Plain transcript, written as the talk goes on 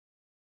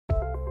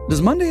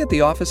Does Monday at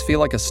the office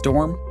feel like a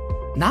storm?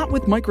 Not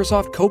with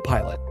Microsoft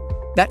Copilot.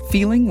 That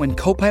feeling when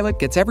Copilot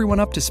gets everyone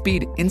up to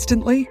speed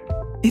instantly?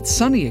 It's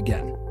sunny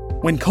again.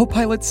 When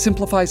Copilot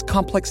simplifies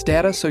complex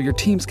data so your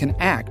teams can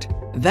act,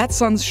 that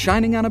sun's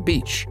shining on a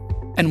beach.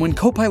 And when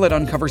Copilot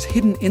uncovers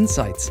hidden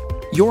insights,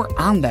 you're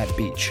on that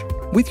beach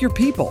with your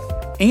people,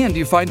 and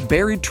you find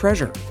buried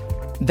treasure.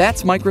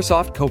 That's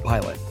Microsoft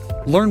Copilot.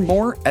 Learn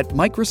more at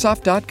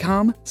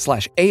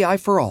Microsoft.com/AI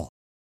for all.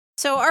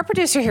 So our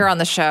producer here on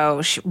the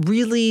show, she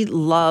really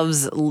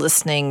loves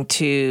listening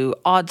to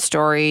odd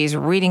stories,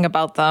 reading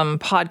about them,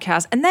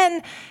 podcasts, and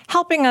then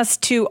helping us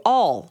to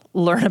all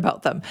learn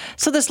about them.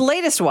 So this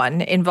latest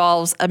one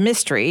involves a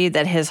mystery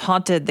that has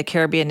haunted the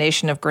Caribbean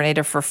nation of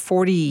Grenada for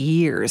 40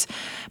 years.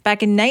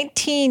 Back in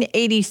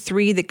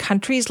 1983, the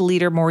country's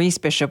leader, Maurice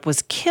Bishop,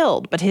 was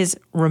killed, but his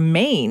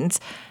remains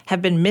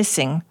have been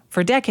missing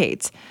for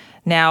decades.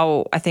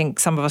 Now, I think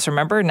some of us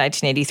remember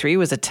 1983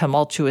 was a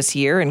tumultuous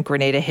year in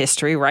Grenada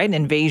history, right? An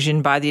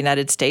invasion by the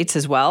United States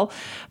as well.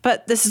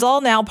 But this is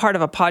all now part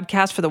of a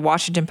podcast for the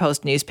Washington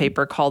Post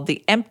newspaper called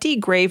The Empty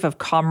Grave of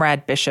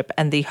Comrade Bishop.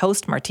 And the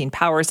host, Martine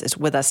Powers, is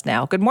with us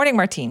now. Good morning,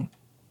 Martine.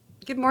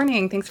 Good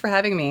morning. Thanks for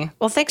having me.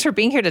 Well, thanks for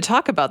being here to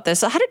talk about this.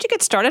 So how did you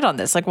get started on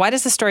this? Why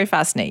does this story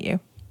fascinate you?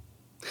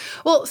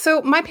 Well,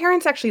 so my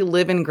parents actually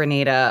live in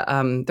Grenada.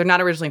 They're not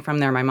originally from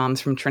there. My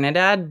mom's from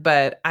Trinidad,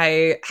 but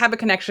I have a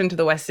connection to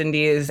the West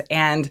Indies.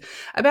 And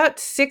about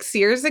 6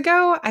 years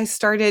ago, I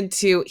started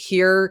to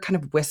hear kind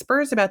of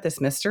whispers about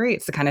this mystery.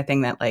 It's the kind of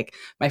thing that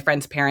my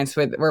friends' parents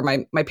would, or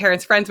my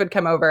parents' friends would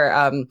come over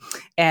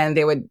and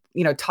they would,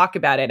 talk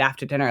about it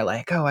after dinner.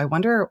 Oh, I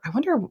wonder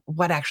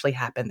what actually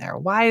happened there.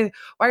 Why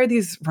are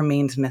these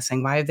remains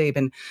missing? Why have they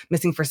been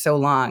missing for so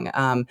long?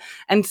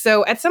 And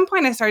so at some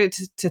point I started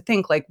to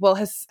think well,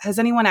 has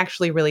anyone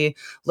actually really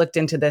looked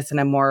into this in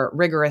a more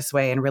rigorous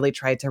way and really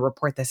tried to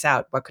report this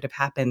out? What could have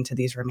happened to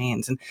these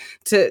remains? And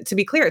to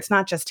be clear, it's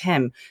not just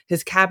him.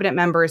 His cabinet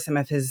members, some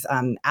of his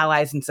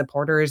allies and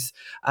supporters,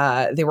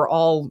 they were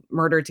all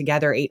murdered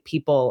together, 8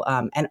 people,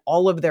 and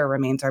all of their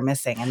remains are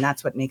missing. And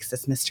that's what makes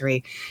this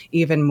mystery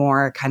even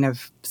more kind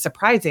of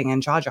surprising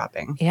and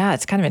jaw-dropping. Yeah,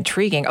 it's kind of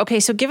intriguing. Okay,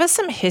 so give us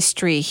some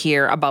history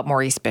here about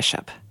Maurice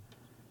Bishop.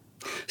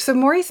 So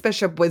Maurice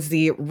Bishop was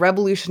the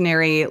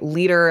revolutionary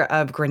leader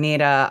of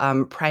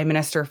Grenada, prime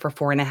minister for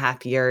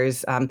 4.5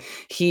 years.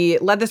 He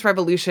led this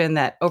revolution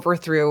that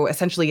overthrew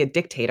essentially a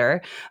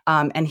dictator,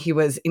 and he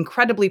was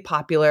incredibly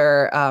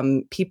popular.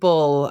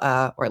 People,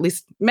 or at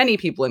least many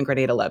people in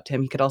Grenada loved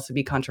him. He could also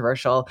be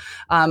controversial.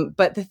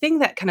 But the thing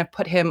that kind of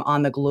put him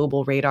on the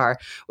global radar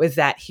was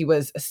that he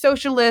was a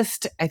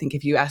socialist. I think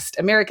if you asked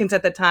Americans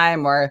at the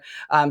time or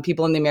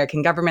people in the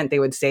American government, they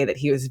would say that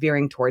he was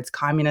veering towards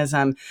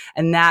communism.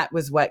 And that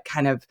was what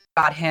kind of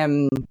got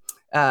him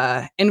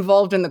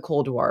involved in the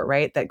Cold War,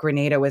 right? That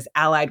Grenada was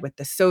allied with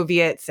the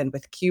Soviets and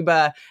with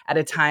Cuba at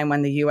a time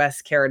when the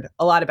U.S. cared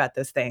a lot about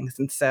those things.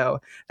 And so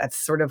that's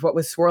sort of what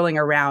was swirling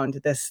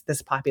around this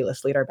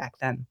populist leader back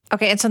then.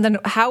 Okay, and so then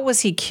how was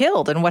he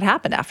killed and what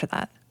happened after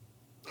that?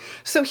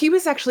 So he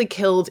was actually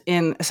killed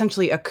in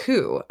essentially a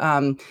coup.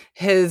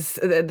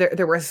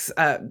 There was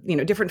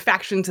different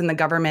factions in the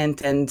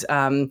government, and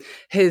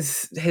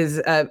his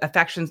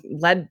factions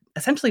led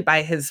essentially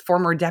by his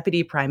former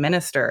deputy prime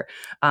minister.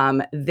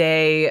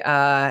 They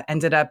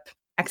ended up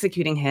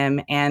executing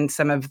him and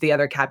some of the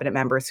other cabinet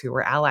members who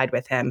were allied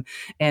with him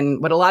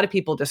in what a lot of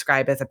people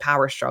describe as a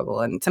power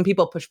struggle. And some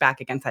people push back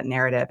against that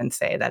narrative and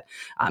say that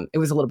it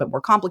was a little bit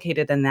more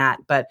complicated than that.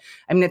 But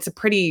I mean, it's a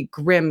pretty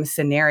grim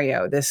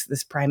scenario. This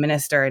prime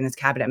minister and his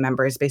cabinet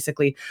members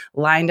basically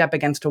lined up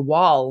against a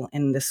wall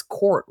in this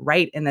court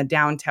right in the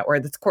downtown, or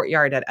this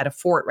courtyard at a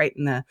fort right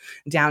in the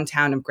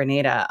downtown of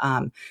Grenada.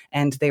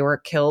 And they were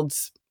killed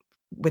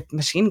with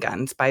machine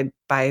guns by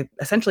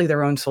essentially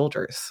their own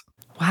soldiers.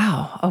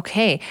 Wow.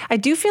 Okay. I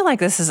do feel like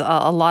this is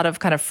a lot of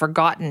kind of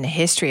forgotten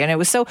history.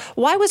 And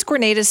why was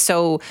Grenada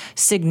so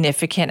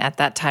significant at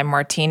that time,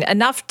 Martine,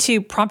 enough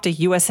to prompt a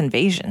U.S.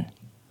 invasion?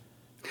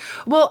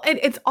 Well,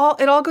 it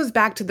all goes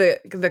back to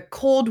the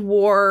Cold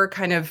War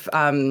kind of,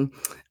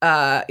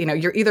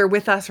 you're either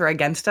with us or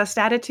against us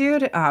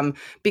attitude.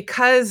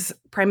 Because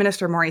Prime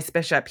Minister Maurice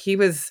Bishop, he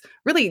was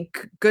really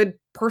good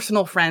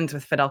personal friends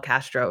with Fidel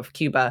Castro of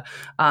Cuba,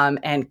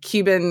 and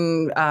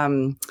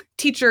Cuban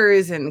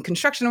teachers and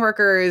construction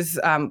workers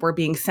were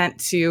being sent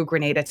to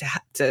Grenada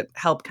to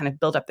help kind of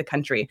build up the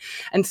country.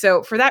 And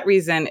so for that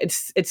reason,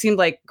 it seemed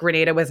like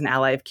Grenada was an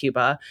ally of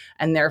Cuba,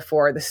 and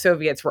therefore the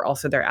Soviets were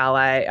also their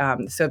ally.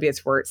 The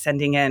Soviets were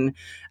sending in,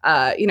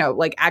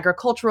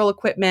 agricultural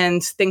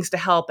equipment, things to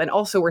help, and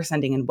also were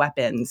sending in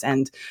weapons.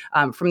 And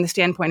from the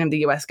standpoint of the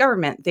U.S.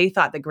 government, they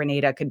thought that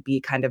Grenada could be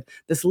kind of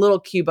this little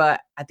Cuba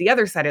at the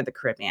other side of the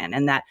Caribbean,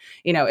 and that,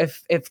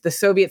 if the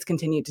Soviets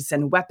continued to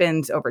send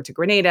weapons over to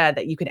Grenada,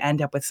 that you could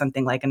end up with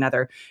something like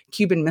another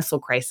Cuban Missile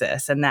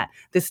Crisis, and that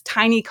this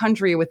tiny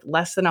country with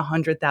less than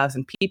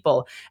 100,000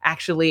 people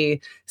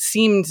actually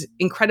seemed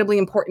incredibly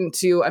important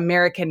to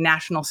American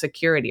national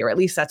security, or at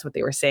least that's what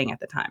they were saying at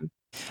the time.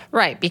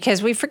 Right,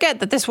 because we forget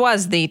that this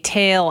was the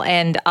tail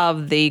end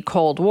of the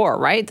Cold War,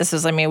 right?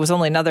 It was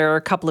only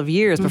another couple of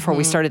years before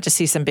we started to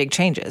see some big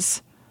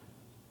changes.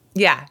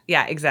 Yeah,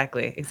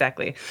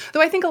 exactly.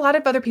 Though I think a lot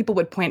of other people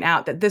would point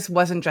out that this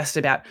wasn't just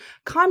about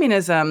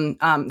communism,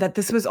 that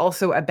this was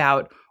also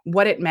about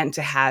what it meant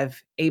to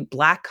have a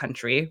Black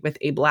country with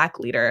a Black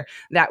leader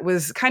that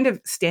was kind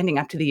of standing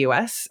up to the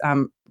U.S.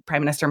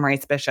 Prime Minister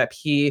Maurice Bishop,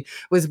 he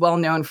was well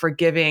known for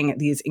giving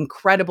these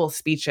incredible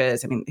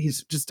speeches. I mean,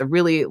 he's just a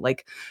really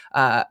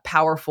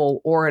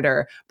powerful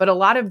orator. But a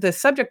lot of the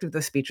subject of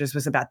the speeches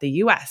was about the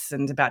U.S.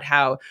 and about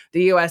how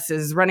the U.S.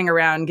 is running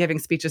around giving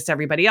speeches to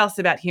everybody else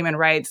about human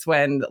rights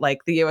when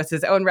the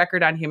U.S.'s own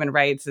record on human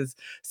rights is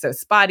so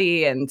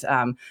spotty, and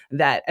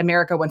that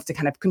America wants to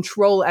kind of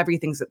control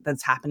everything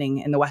that's happening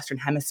in the Western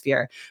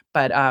Hemisphere.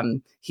 But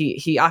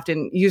he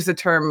often used the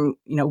term,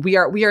 we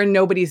are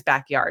nobody's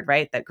backyard,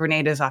 right? That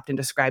Grenada is often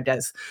described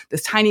as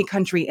this tiny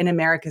country in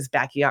America's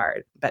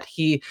backyard. But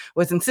he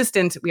was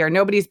insistent, we are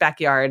nobody's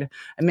backyard.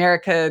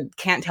 America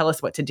can't tell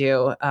us what to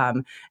do.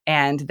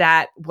 And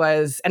that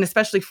was, and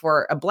especially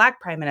for a Black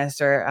prime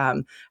minister,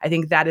 I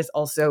think that is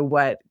also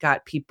what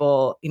got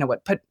people,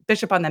 what put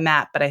Bishop on the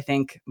map, but I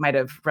think might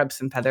have rubbed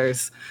some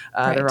feathers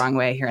the wrong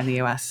way here in the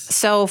U.S.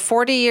 So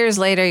 40 years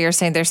later, you're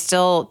saying there's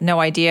still no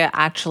idea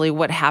actually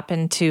what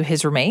happened to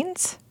his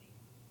remains?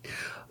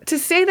 To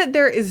say that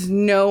there is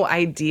no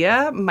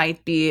idea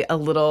might be a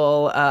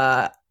little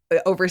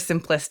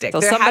oversimplistic. So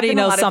somebody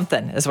knows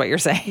something is what you're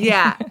saying.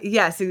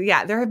 Yes.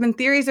 There have been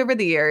theories over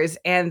the years,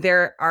 and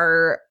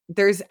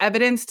there's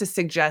evidence to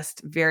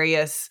suggest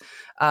various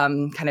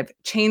kind of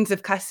chains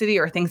of custody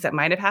or things that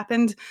might have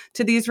happened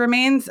to these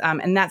remains.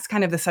 And that's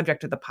kind of the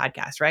subject of the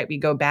podcast, right? We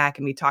go back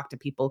and we talk to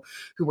people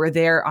who were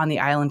there on the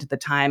island at the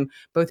time,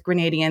 both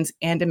Grenadians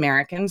and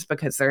Americans,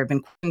 because there have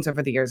been questions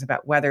over the years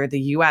about whether the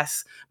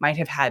U.S. might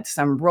have had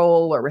some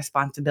role or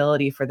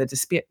responsibility for the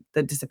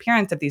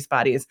disappearance of these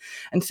bodies.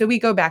 And so we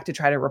go back to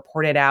try to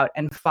report it out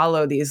and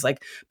follow these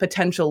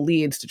potential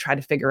leads to try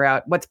to figure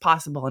out what's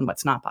possible and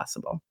what's not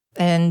possible.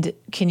 And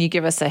can you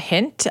give us a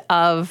hint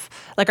of,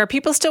 are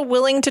people still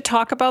willing to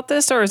talk about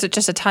this, or is it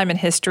just a time in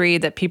history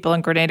that people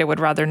in Grenada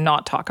would rather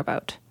not talk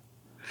about?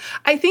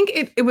 I think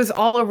it was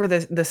all over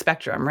the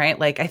spectrum, right?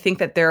 I think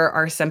that there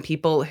are some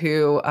people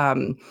who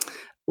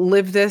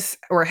live this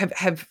or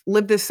have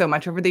lived this so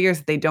much over the years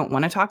that they don't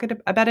want to talk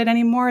about it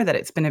anymore, that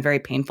it's been a very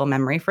painful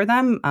memory for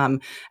them.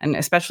 And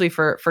especially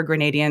for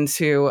Grenadians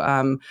who,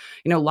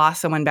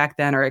 lost someone back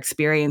then or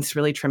experienced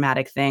really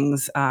traumatic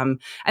things. And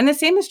the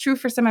same is true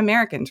for some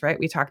Americans, right?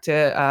 We talk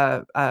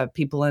to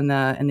people in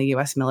the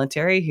U.S.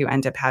 military who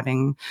end up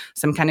having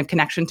some kind of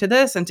connection to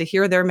this, and to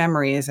hear their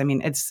memories. I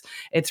mean,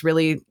 it's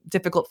really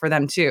difficult for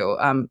them too.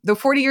 Though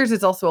 40 years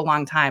is also a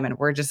long time, and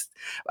we're just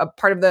a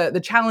part of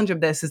the challenge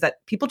of this is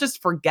that people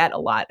just forget a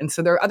lot. And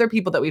so there are other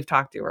people that we've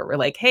talked to where we're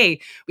like, hey,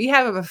 we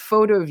have a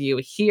photo of you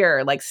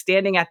here,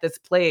 standing at this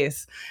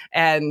place.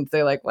 And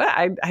they're like, well,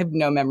 I have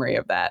no memory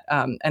of that.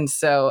 And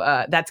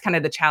so that's kind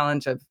of the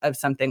challenge of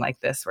something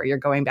like this, where you're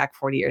going back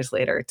 40 years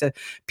later to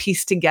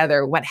piece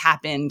together what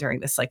happened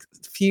during this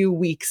few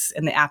weeks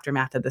in the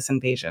aftermath of this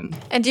invasion.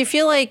 And do you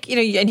feel like,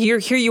 and here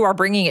you are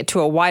bringing it to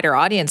a wider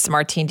audience,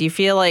 Martine, do you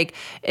feel like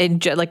in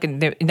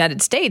the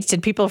United States,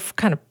 did people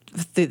kind of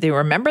they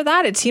remember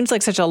that? It seems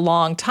like such a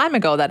long time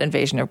ago, that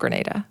invasion of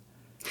Grenada.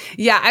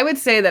 Yeah, I would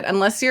say that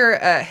unless you're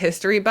a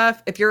history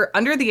buff, if you're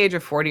under the age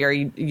of 40 or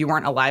you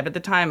weren't alive at the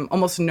time,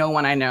 almost no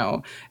one I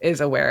know is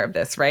aware of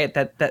this, right?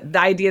 That the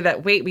idea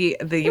that,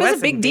 the U.S. was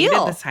a big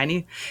deal. This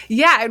tiny,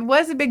 yeah, it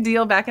was a big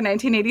deal back in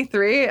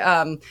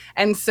 1983.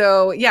 And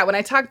so, yeah, when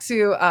I talk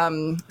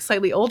to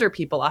slightly older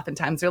people,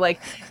 oftentimes they're like,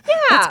 yeah,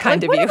 that's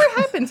kind of whatever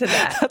you. happened to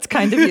that? That's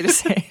kind of you to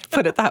say,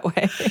 put it that way.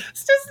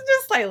 It's just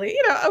slightly,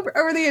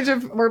 over the age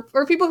of,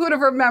 or people who would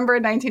have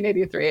remembered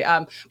 1983.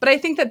 But I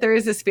think that there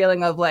is this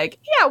feeling of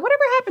yeah,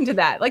 whatever happened to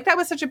that? That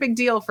was such a big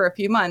deal for a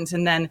few months.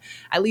 And then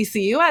at least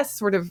the U.S.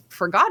 sort of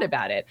forgot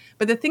about it.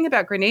 But the thing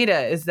about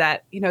Grenada is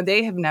that,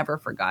 they have never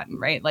forgotten,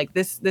 right?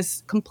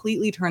 This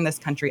completely turned this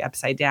country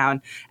upside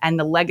down. And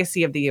the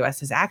legacy of the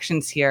U.S.'s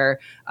actions here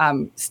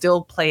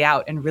still play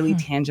out in really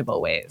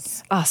tangible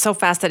ways. Oh, so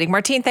fascinating.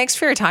 Martine, thanks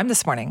for your time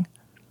this morning.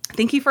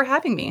 Thank you for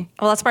having me.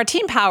 Well, that's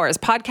Martine Powers,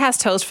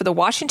 podcast host for the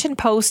Washington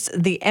Post's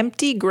The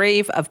Empty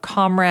Grave of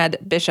Comrade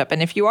Bishop.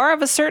 And if you are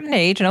of a certain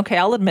age, and okay,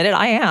 I'll admit it,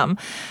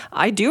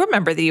 I do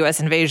remember the U.S.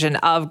 invasion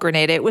of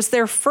Grenada. It was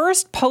their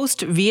first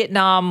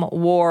post-Vietnam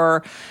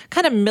War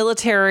kind of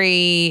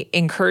military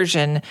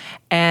incursion.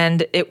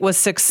 And it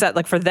was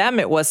for them,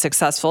 it was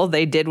successful.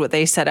 They did what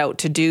they set out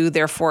to do.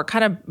 Therefore, I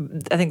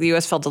think the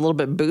U.S. felt a little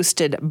bit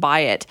boosted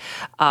by it.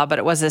 But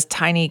it was this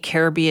tiny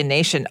Caribbean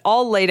nation,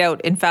 all laid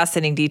out in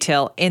fascinating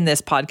detail in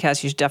this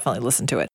podcast. You should definitely listen to it.